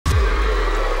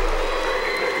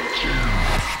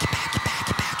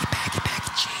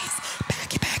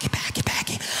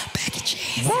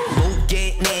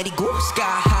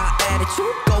sky high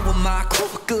attitude go with my crew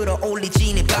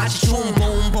끌어올리지 내 바지 춤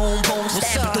boom boom boom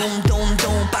step boom boom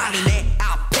boom 빨리 내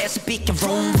앞에서 비켜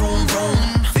vroom vroom vroom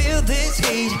Feel this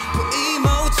heat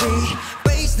emoji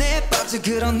bass 내 빠져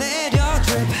끌어내려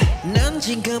drip 난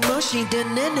지금 멋이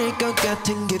되는 것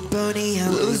같은 기분이야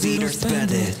Lose it or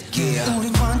spend it yeah 우리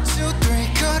 1, 2,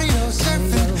 3 거리로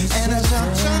surfing 에너지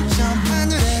점점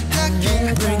하늘에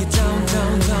닿게 Bring it down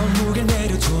down down 무게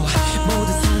내려줘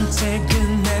모든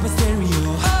산책은 never stereo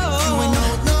You ain't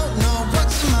no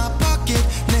what's in my pocket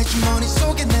내 주머니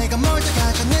속에 내가 뭘 다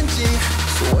가졌는지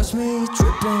So watch me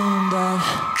dripping down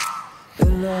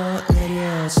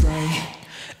흘러내려 slay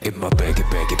In my baggy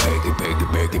baggy baggy baggy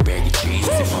baggy baggy jeans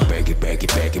In my baggy baggy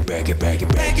baggy baggy baggy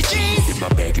baggy jeans In my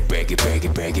baggy baggy baggy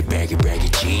baggy baggy baggy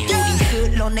jeans 우린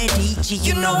흘러내리지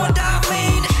you know what I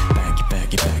mean Baggy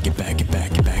baggy baggy baggy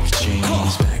baggy baggy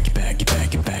jeans Baggy baggy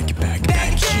baggy baggy baggy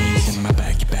baggy jeans In my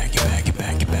baggy baggy baggy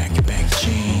baggy baggy baggy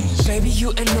jeans Baby you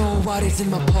ain't know what is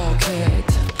in my pocket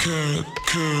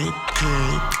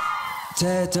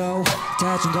태도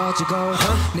다 좀 거치고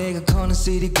내가 커는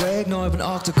city quake 넓은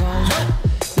octagon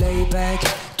Lay back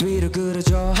뒤로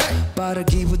그려줘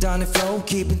빠르기보다는 flow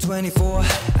keeping 24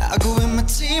 알고 in my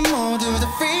team 모두 다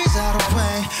freeze out of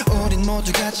way 우린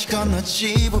모두 같이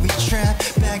건너지 We'll be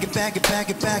trapped Bag it bag it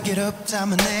bag it bag it up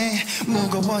담아내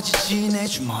무거워지지 내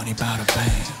주머니 바로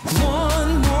bang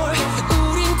One more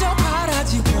우린 더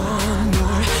바라지 one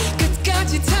more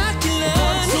끝까지 닿길래 1,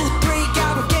 2, 3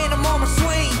 가볍게 너 몸을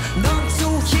swing 넌 to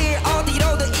here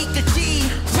어디로도 이끌지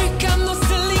We got no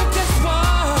ceiling that's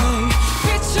why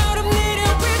빛처럼 내려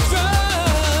we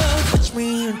drop Watch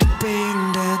me on the beat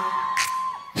that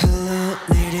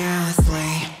흘러내려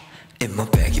slay In my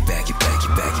baggy baggy baggy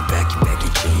baggy baggy baggy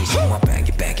jeans In my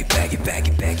baggy baggy baggy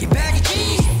baggy baggy baggy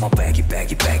jeans In my baggy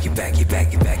baggy baggy baggy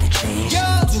baggy baggy jeans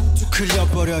뚝뚝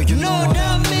흘려버려 you know what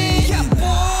I mean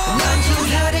난 좀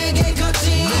다르게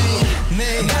걷지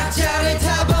낙차를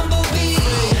타 범벅이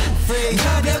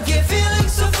가볍게 feeling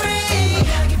so free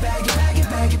Baggy baggy baggy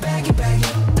baggy baggy baggy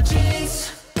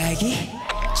jeans Baggy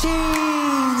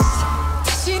jeans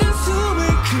다시는 숨을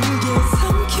크게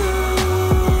삼켜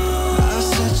I'll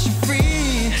set you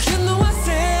free You know I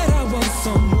said I want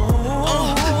some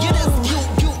more Yeah that's you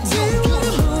Do you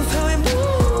wanna move how I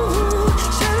move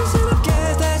자연스럽게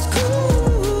that's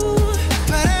cool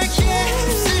바라기에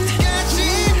있을 때까지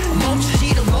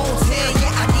멈추지도 못해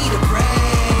Yeah I need a break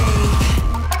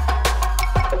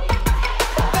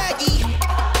Baggy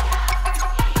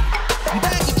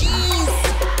Baggy jeans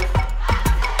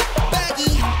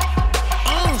Baggy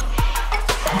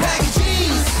Baggy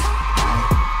jeans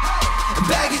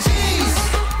Baggy jeans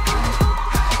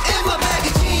In my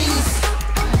baggy jeans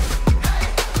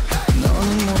너는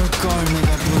모를걸 내가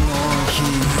불러온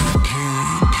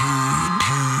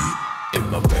In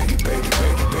my baggy baggy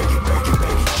baggy baggy baggy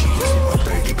baggy jeans In my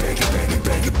baggy baggy baggy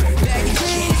baggy baggy baggy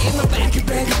jeans In my baggy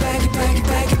baggy baggy baggy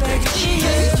baggy baggy jeans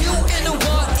Yeah, you ain't know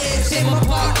what is in my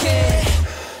pocket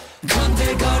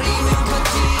건들거리면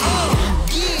걷지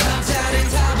남자를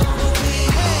다 범벅이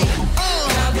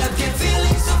가볍게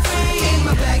feeling so free In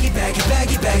my baggy baggy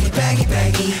baggy baggy baggy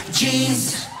baggy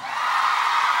jeans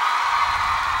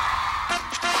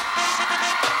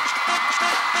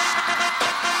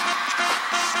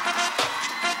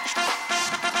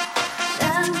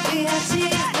낭비하지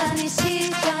않은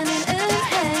시간은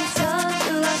은행서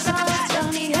누워서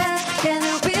정리해 걔는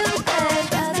real bad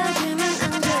받아주면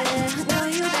안돼 No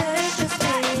you better just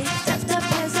stay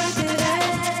답답해서 그래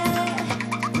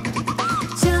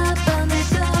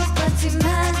저번에도 봤지만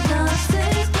너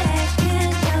쓸게 그냥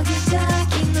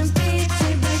여기저기 눈빛을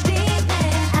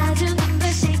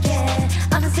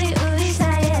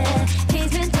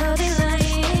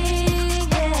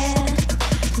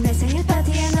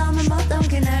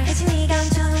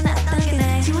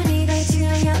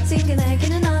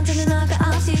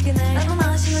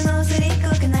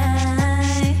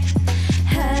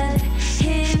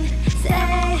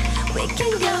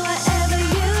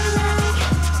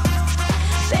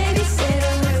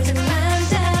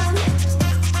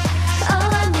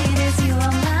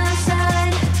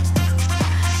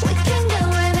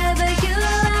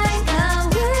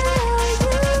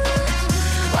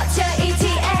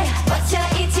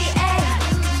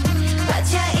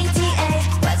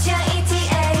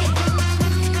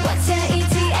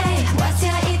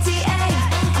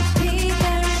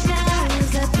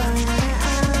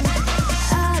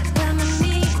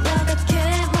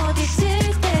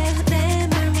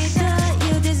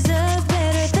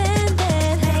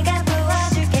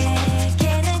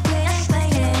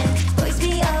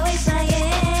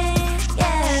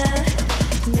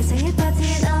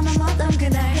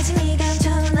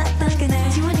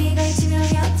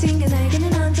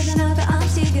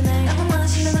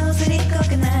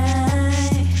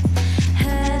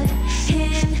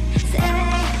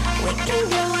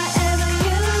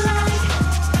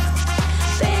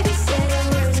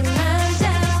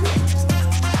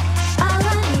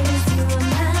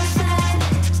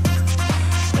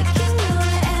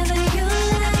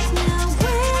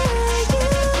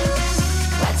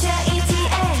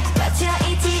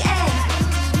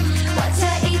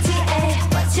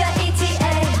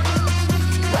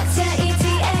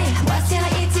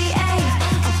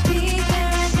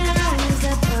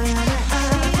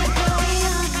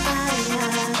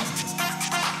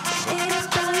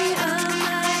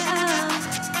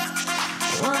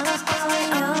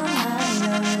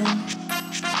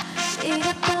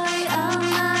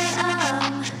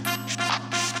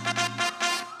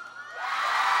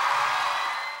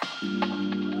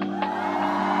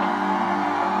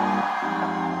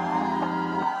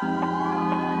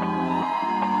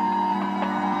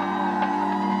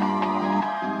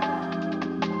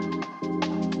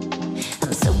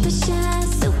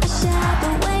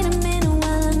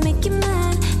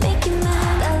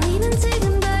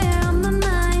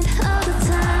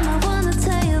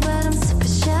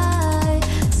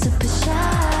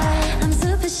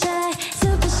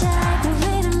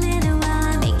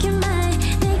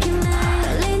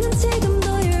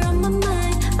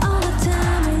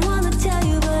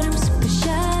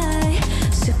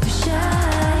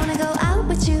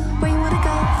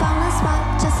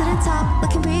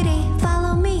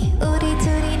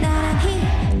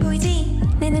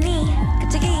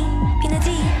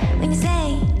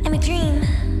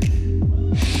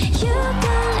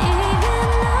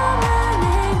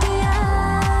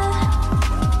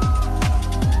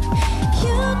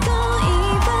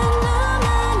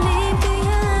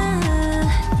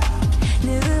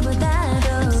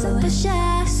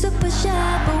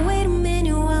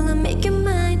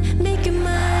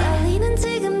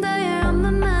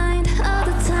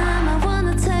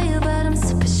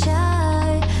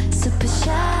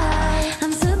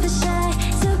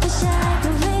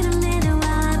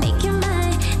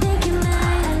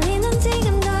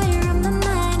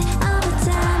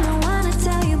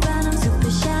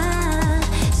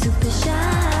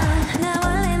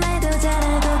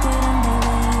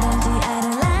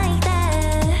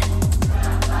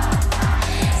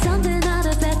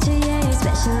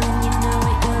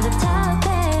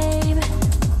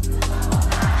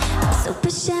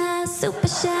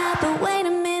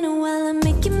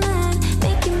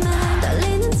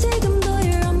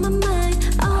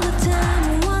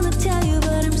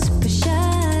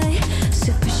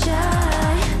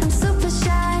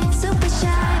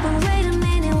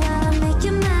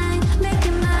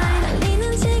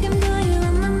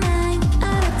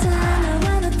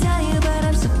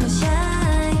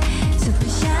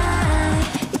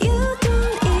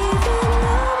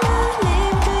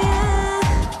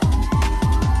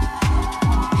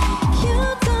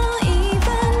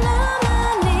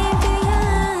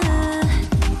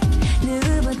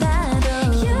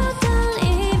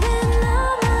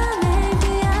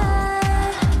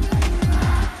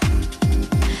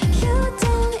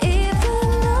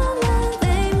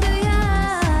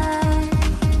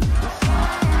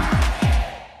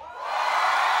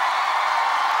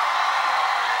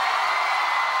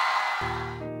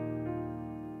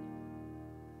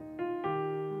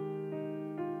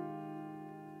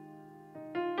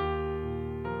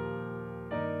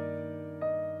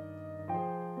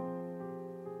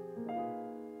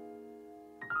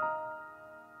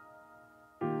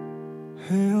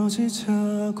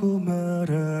헤어지자고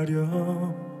말하려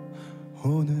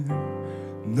오늘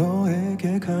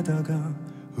너에게 가다가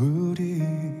우리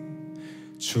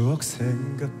추억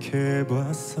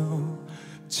생각해봤어.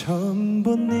 처음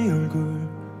본 네 얼굴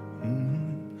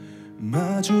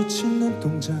마주친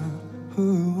눈동자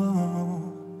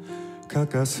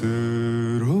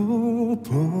가까스로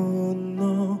본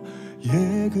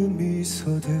너의 그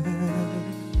미소들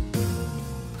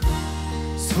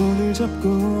손을 잡고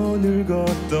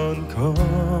늙었던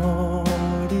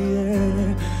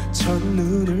거리에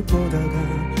첫눈을 보다가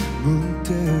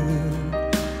문득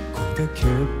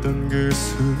고백했던 그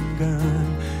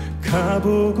순간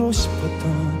가보고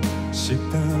싶었던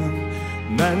식당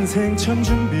난생 처음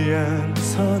준비한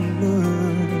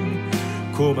선물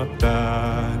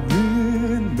고맙다는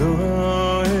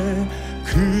너의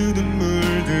그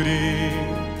눈물들이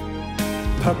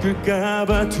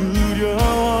바뀔까봐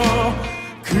두려워.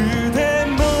 그대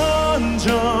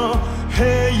먼저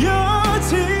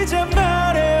헤어지자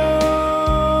말해요.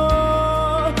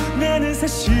 나는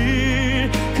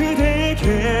사실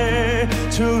그대에게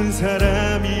좋은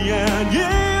사람이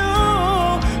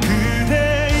아니에요.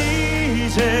 그대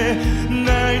이제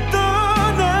날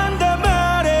떠난다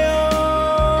말해요.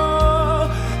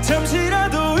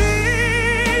 잠시라도 이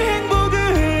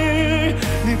행복을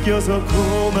느껴서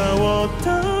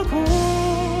고마웠다고.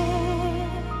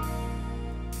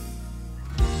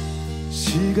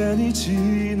 시간이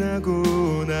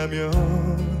지나고 나면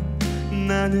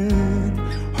나는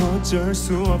어쩔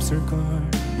수 없을걸.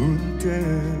 문득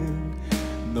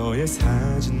너의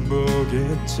사진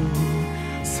보겠지.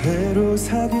 새로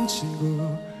사귄 친구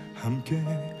함께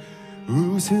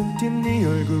웃음 띤 네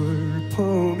얼굴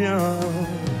보며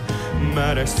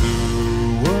말할 수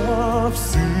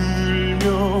없을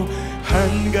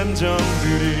묘한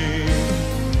감정들이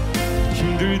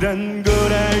힘들단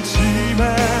걸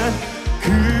알지만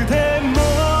그대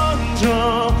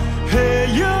먼저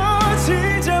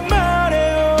헤어지자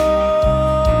말해요.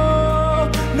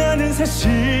 나는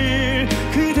사실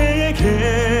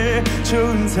그대에게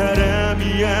좋은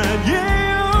사람이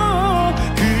아니에요.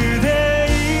 그대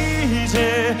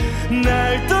이제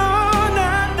날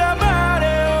떠난다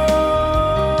말해요.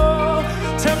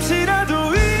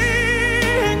 잠시라도 이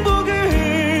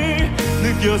행복을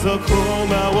느껴서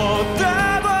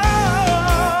고마웠다고.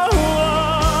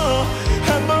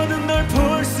 한 번은 널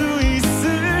볼 수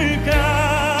있을까.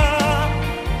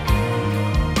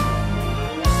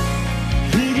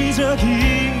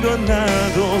 이기적인 건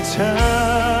나도 잘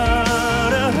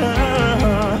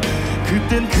알아.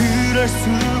 그땐 그럴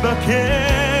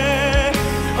수밖에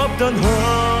없던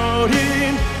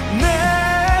어린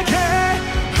내게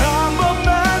한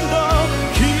번만 더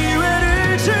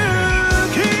기회를 주기.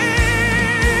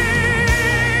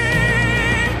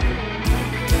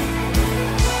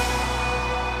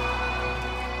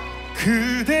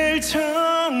 그댈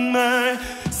정말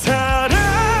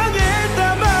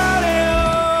사랑했단 말이에요.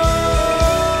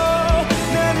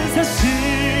 나는 사실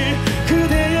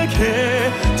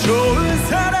그대에게 좋은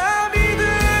사람이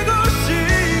되고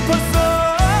싶었어.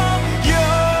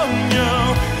 영영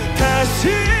다시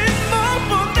못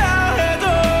본다 해도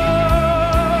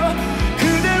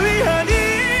그대 위한 이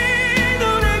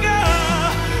노래가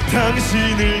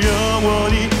당신을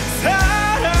영원히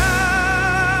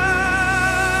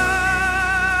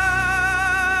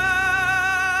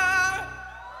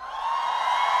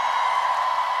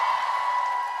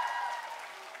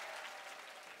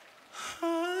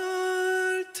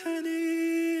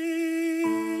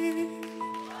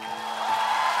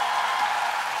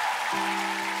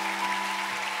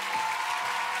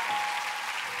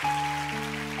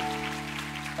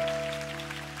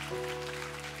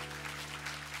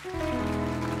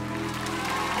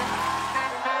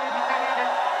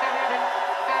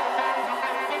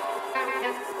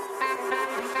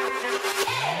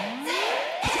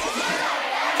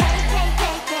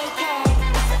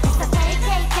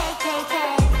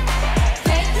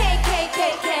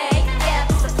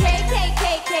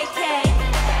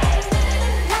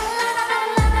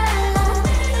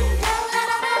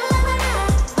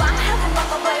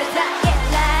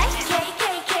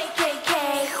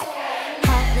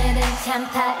참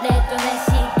달래도 내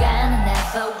시간은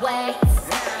never waits.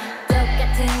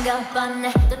 똑같은 거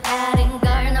뻔해 또 다른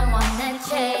걸 넌 원해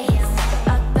chase.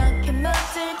 어떻게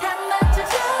멋을 다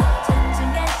맞춰줘.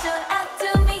 존중해줘 I do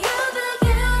me you do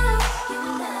you. You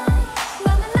and I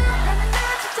너는 나 나는 나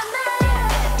좋잖아.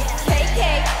 KK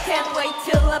can't wait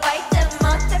till I bite them.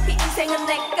 어차피 인생은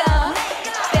내꺼.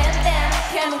 Damn damn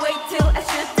can't wait till I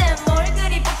shoot them. 뭘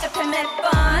그리 복잡해 매번.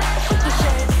 Shake it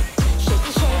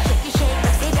shake, shake it shake,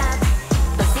 bust it up,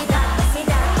 bust it up, bust it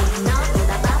up. You know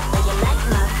that I love how you like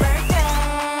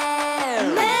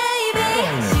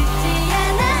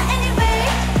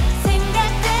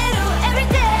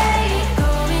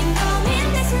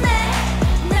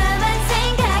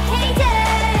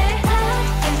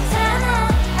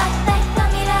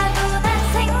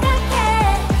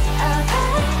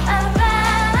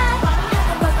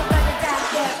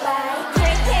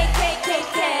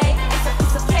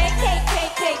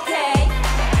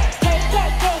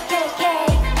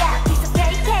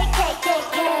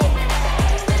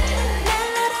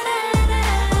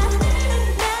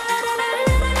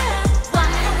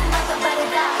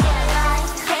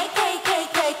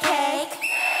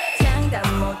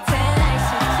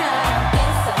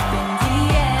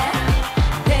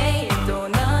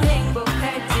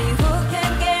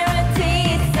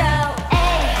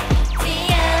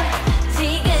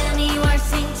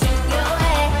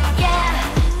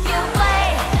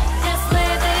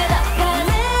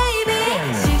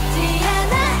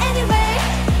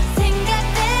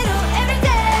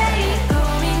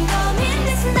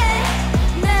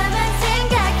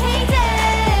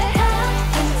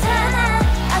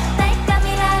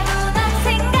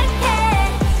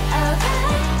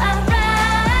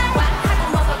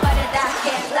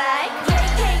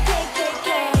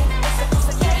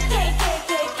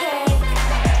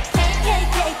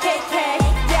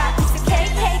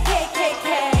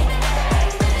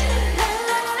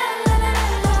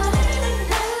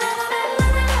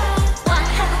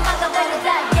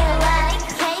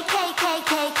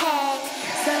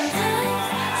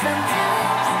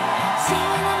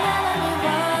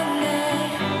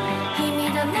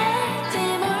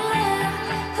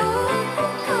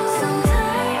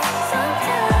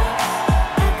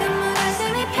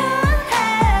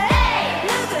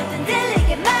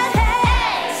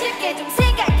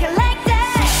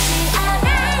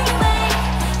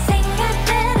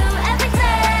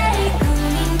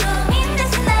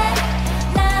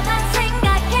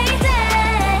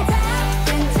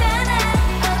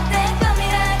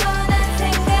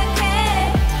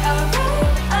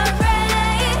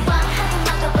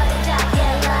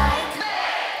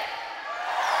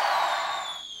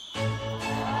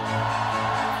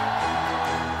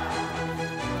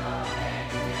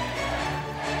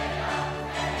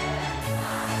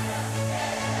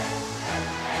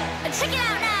Check it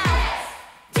out now.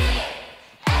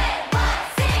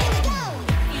 D-A-Y-C.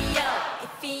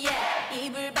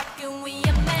 이불 밖은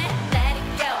위험해. Let it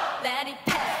go, let it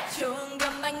pass. 좋은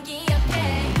것만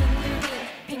기억해.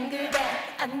 빙글빙글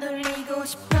안 돌리고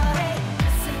싶어 해.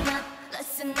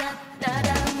 Listen up,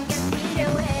 나다운 게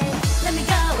필요해. Let me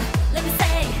go, let me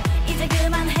say. 이제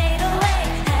그만 hate away.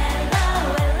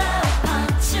 Hello, hello,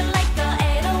 punch you like a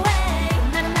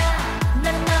 808.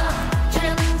 나는 너,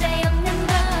 전혀 문제 없는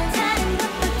건 다른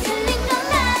것도 틀린 건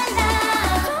나.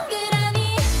 동그라미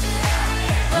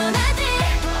원하지.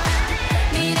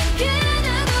 미련 그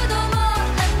누구도 몰라.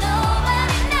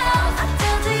 Nobody knows.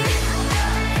 어쩌지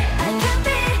I can't be.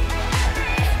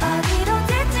 어디로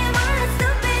될지 몰라.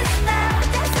 Stupid style.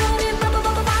 잔소리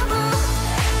바보.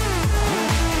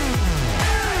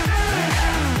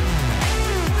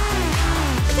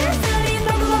 잔소리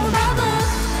바보.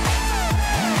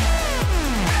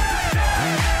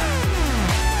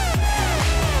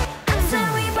 I'm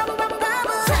sorry 바보.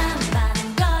 참 많은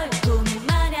걸 고민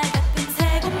마냥 가끔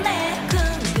세곤내.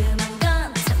 궁금한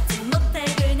건 참지 못해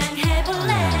그냥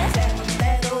해볼래.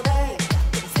 제멋대로 돼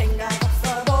가끔 생각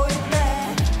없어 보이네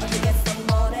어떻겠어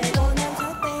뭘 해도 난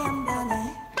절대 안 변해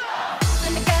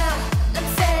Let me go, let me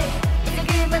say. 이제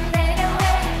그만 내려해.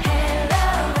 Hello,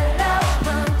 hello,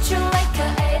 punch you like a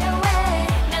 808.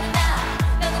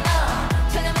 나는 너,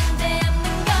 전혀 문제 없는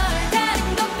걸. 다른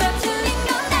것도 틀린 건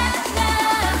나.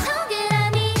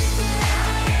 동그라미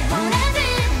원하지.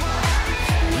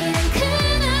 미련 그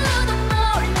누구도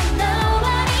몰라.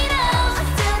 Nobody knows.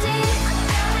 어쩌지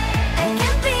I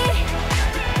can't be.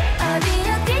 어디로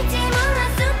뛸지 몰라.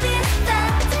 Stupid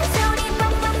style. 잔소리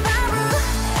바보.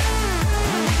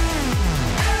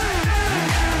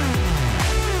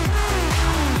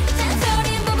 잔소리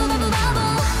바보.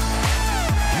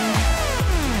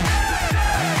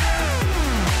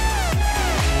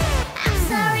 I'm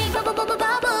sorry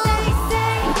바보. They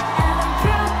say I'm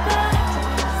proper.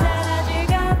 사라질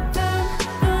같은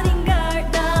뿐인 걸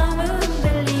너무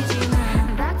흔들리지만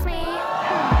That's me.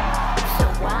 So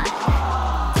what?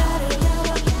 다르려고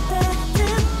이때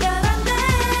특별한데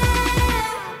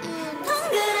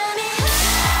동그라미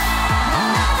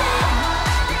원하지.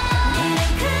 미련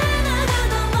그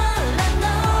누구도 몰라.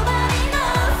 Nobody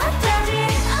knows. 어쩌지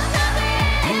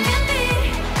I can't be.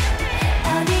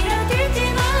 어디로 뛸지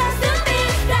몰라. Stupid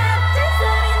style.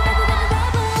 잔소리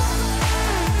바보.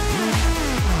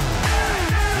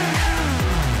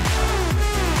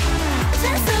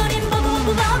 잔소리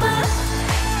바보.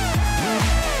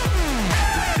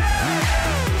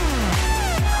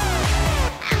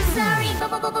 I'm sorry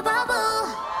바보.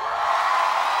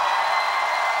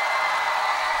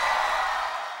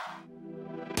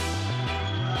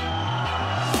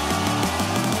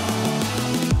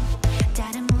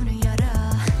 다른 문을 열어.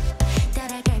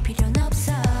 따라갈 필요는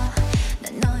없어.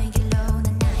 난 너의 길로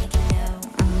난 나의 길로.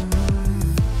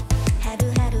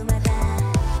 하루하루마다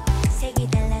색이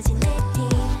달라진 내 팀.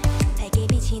 밝게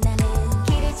빛이 나는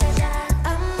길을 찾아.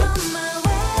 I'm on my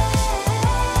way.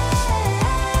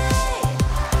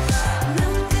 넌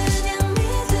그냥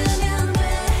믿으면 돼.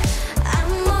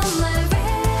 I'm on my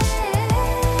way.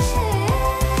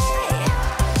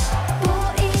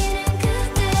 보이는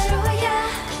그대로야.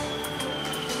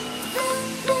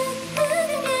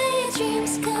 그대의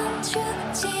dreams come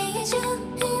true. 제일 좋은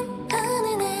어느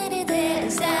날에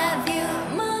데자 vu.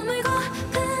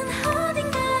 머물고픈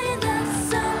어딘가에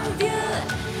낯선 view.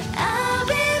 I'll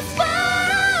be far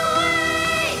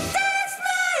away. That's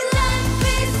my life.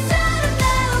 It's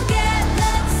아름다운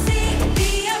galaxy. Be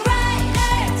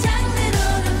alright.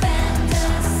 장르로는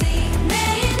fantasy.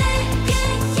 매일 내게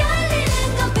열리는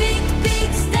건 big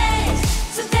big stage.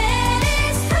 So that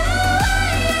is who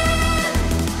I am.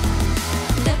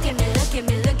 Look at me, look at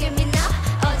me, look at me now.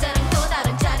 어제랑 또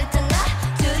다른 짜릿한 나.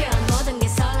 두려운 모든 게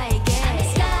설레게. I'm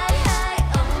sky high,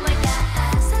 oh my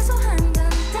god. 사소한 건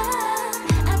다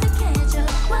아득해져.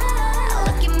 Wow.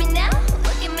 Look at me now,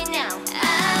 look at me now.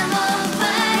 I'm on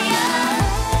fire.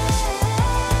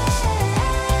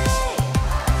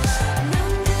 넌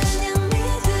그냥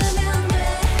믿으면 돼.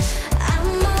 I'm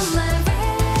on my way.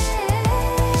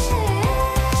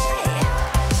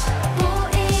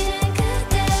 보이는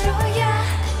그대로야.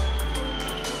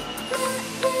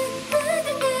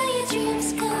 그대의 dreams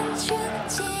come true.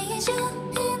 제일 좋은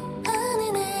어느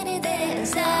날에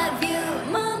데자 vu.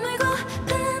 머물고픈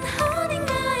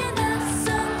어딘가에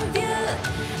낯선 view.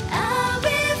 I'll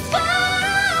be far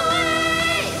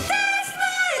away. That's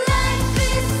my life.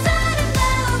 It's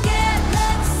아름다운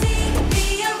galaxy. Be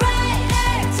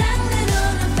alright.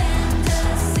 장르로는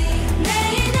fantasy.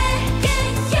 매일 내게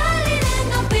열리는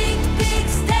건 big big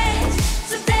stage.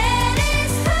 So that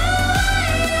is who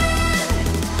I am.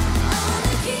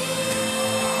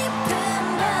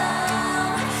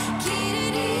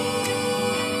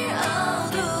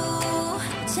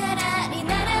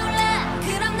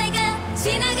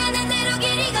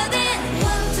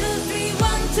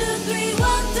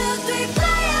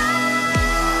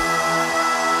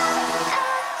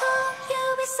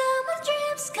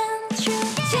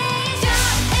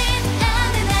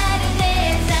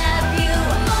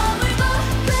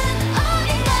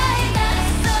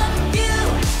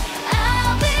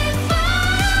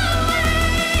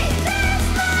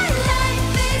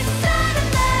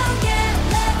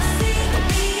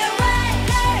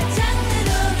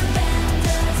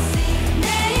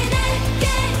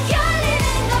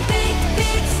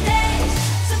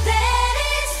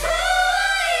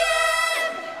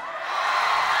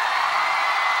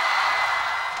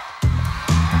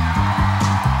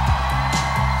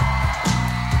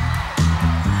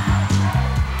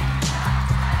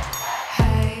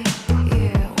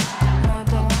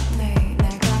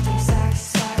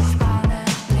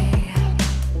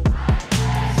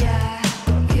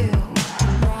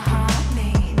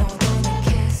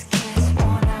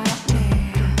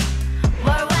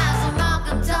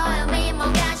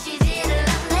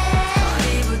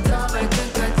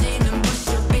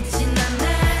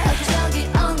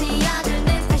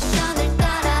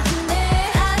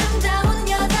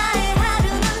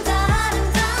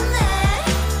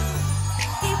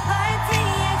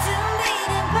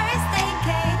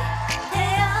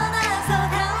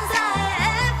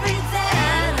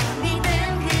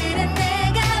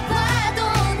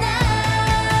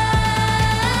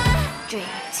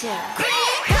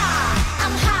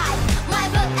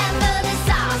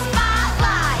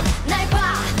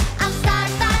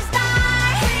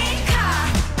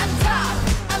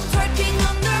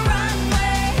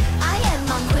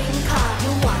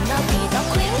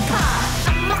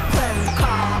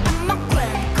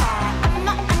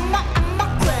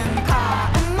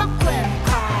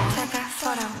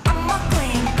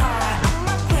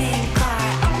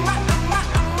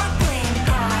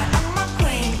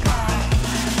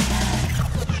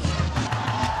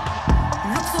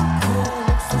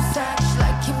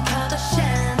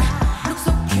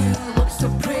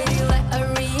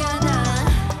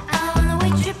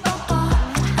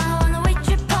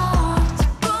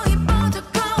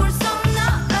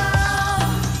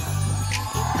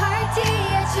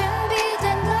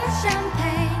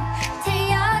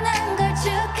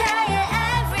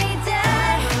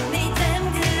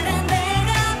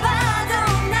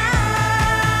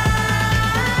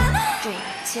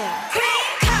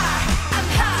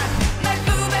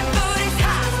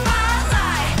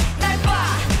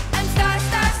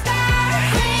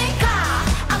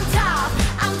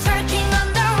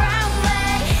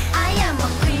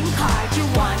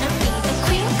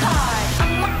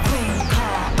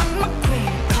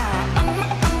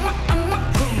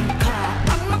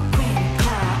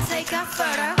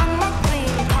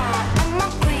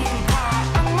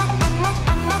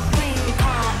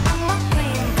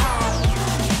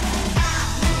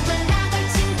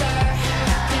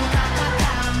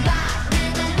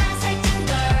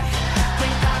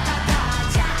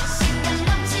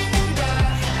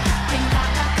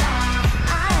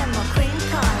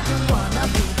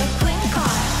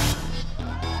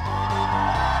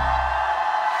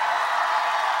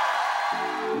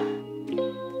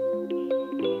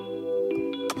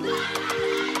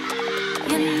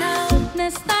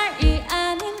 스타일이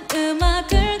아닌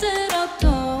음악을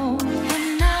들어도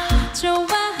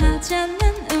좋아하지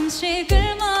않는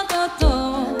음식을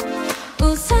먹어도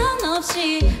우산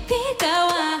없이 비가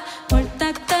와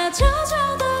홀딱 다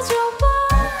젖어도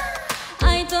좋아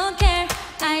I don't care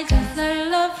I just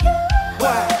love you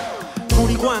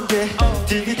우리 관계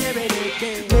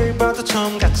디비디비디 늘 봐도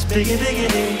처음같이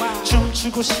비기비기니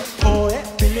춤추고 싶어해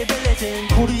빌리빌리진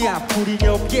우리 앞으리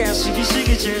몇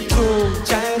시기시기 질투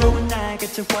자유로운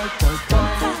날개트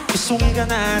월월월 그 송이가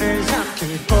나를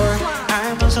삼킬걸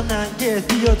알면서 나에게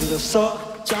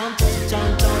뛰어들었어 Jump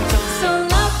jump jump jump So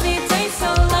lovely day so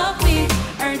lovely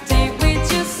Our day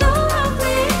with you so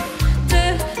lovely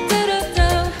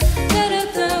Do-do-do-do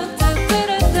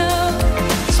Do-do-do-do-do-do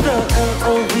Spell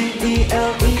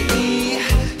L-O-V-E-L-E-E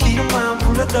이름만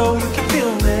불러도 you can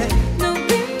feel me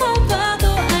눈빛만 봐도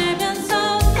알면서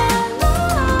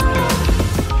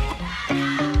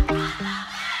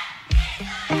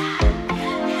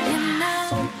옛날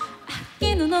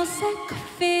아끼는 옷에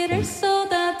커피를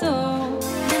쏟아도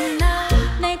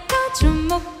내가 준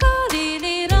목걸이를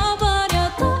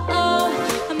잃어버려도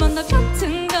한 번 더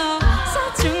같은 거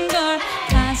사준 걸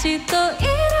다시 또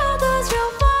잃어도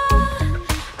좋아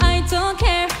I don't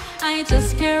care I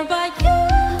just care about you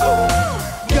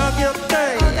여기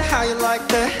어때 How you like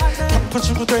that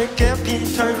덮어주고 될게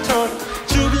빈털털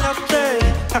주빌 어때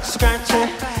박수 갈채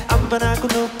안 변하고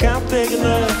누가 big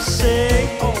love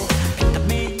say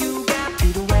비타민 U가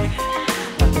필요해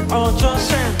나를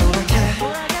어쩌세 노랗게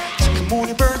지금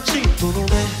문이 벌칙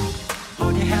도노네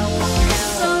어디 help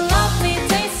So lovely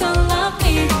day so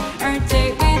lovely Our day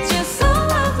with you so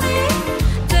lovely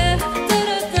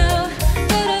Do-do-do-do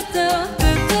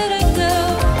Do-do-do-do-do-do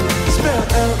Spell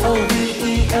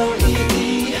L-O-V-E-L-E-E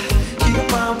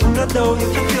이름만 불러도 you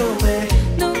can feel me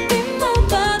눈빛만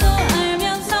봐도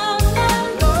알면서 난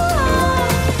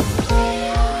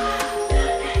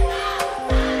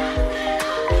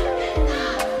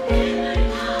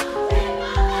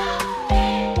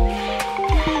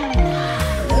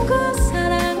누구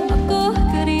사랑받고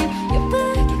그리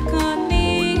예쁘게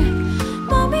걷니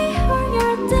Mommy or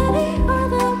your daddy or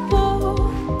the boy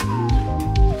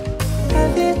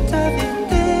Every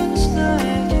things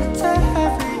너에게 다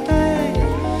every day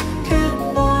Good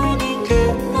morning,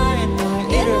 good night 너의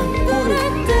이름 부를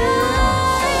때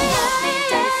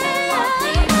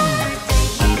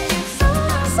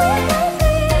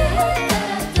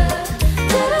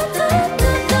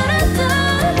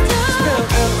Spell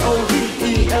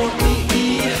L-O-V-E-L-E-E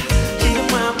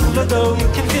이름만 불러도 you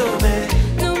can feel me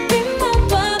눈빛만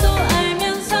봐도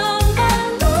알면서 난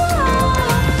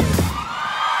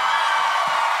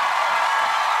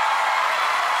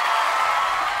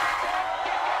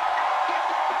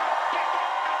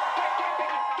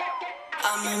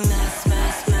I'm a mess,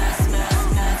 mess, mess, mess,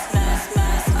 mess, mess,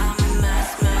 mess. I'm a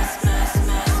mess, mess, mess,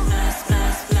 mess, mess,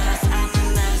 mess, mess. I'm a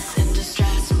mess in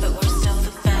distress, but we're still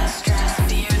the best dressed.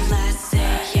 Fearless,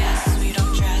 say yes. We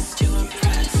don't dress to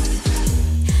impress.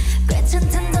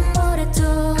 괜찮단단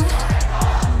뭐래도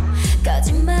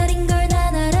거짓말인 걸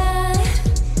난 알아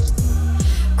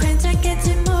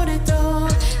괜찮겠지 뭐래도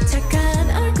착한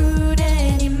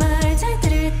얼굴에 네 말 잘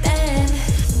들을 땐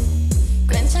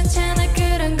괜찮잖아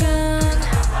그런 건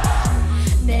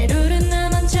내 룰은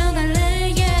나만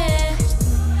정할래 yeah.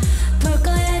 볼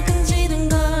거야 금지된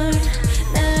걸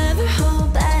Never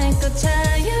hold back 또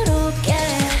자유롭게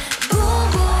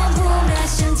Boom boom boom 내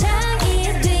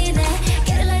심장이 뛰네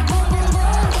Get it like boom boom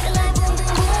boom Get it like boom boom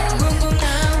boom Boom boom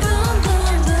now Boom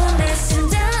boom boom 내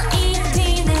심장이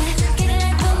뛰네 Get it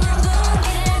like boom boom boom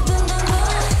Get it like boom boom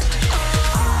boom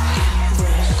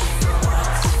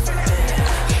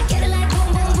Get it like boom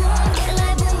boom boom Get it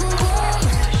like boom boom boom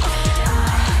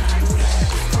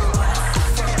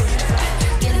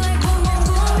Get it like boom boom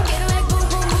boom Get it like boom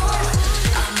boom boom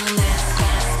I'm a mess,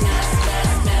 mess, mess,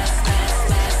 mess, mess, mess,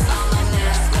 mess. I'm a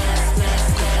mess, mess, mess,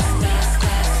 mess, mess,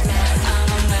 mess, mess. I'm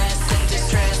a mess in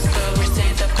distress, but we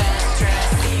stay the best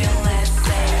dressed. Fearless,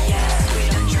 say yes. We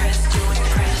don't dress to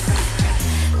impress.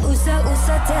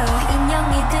 웃어도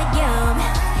인형이 되렴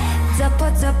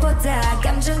덮어 다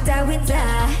감정 따윈 다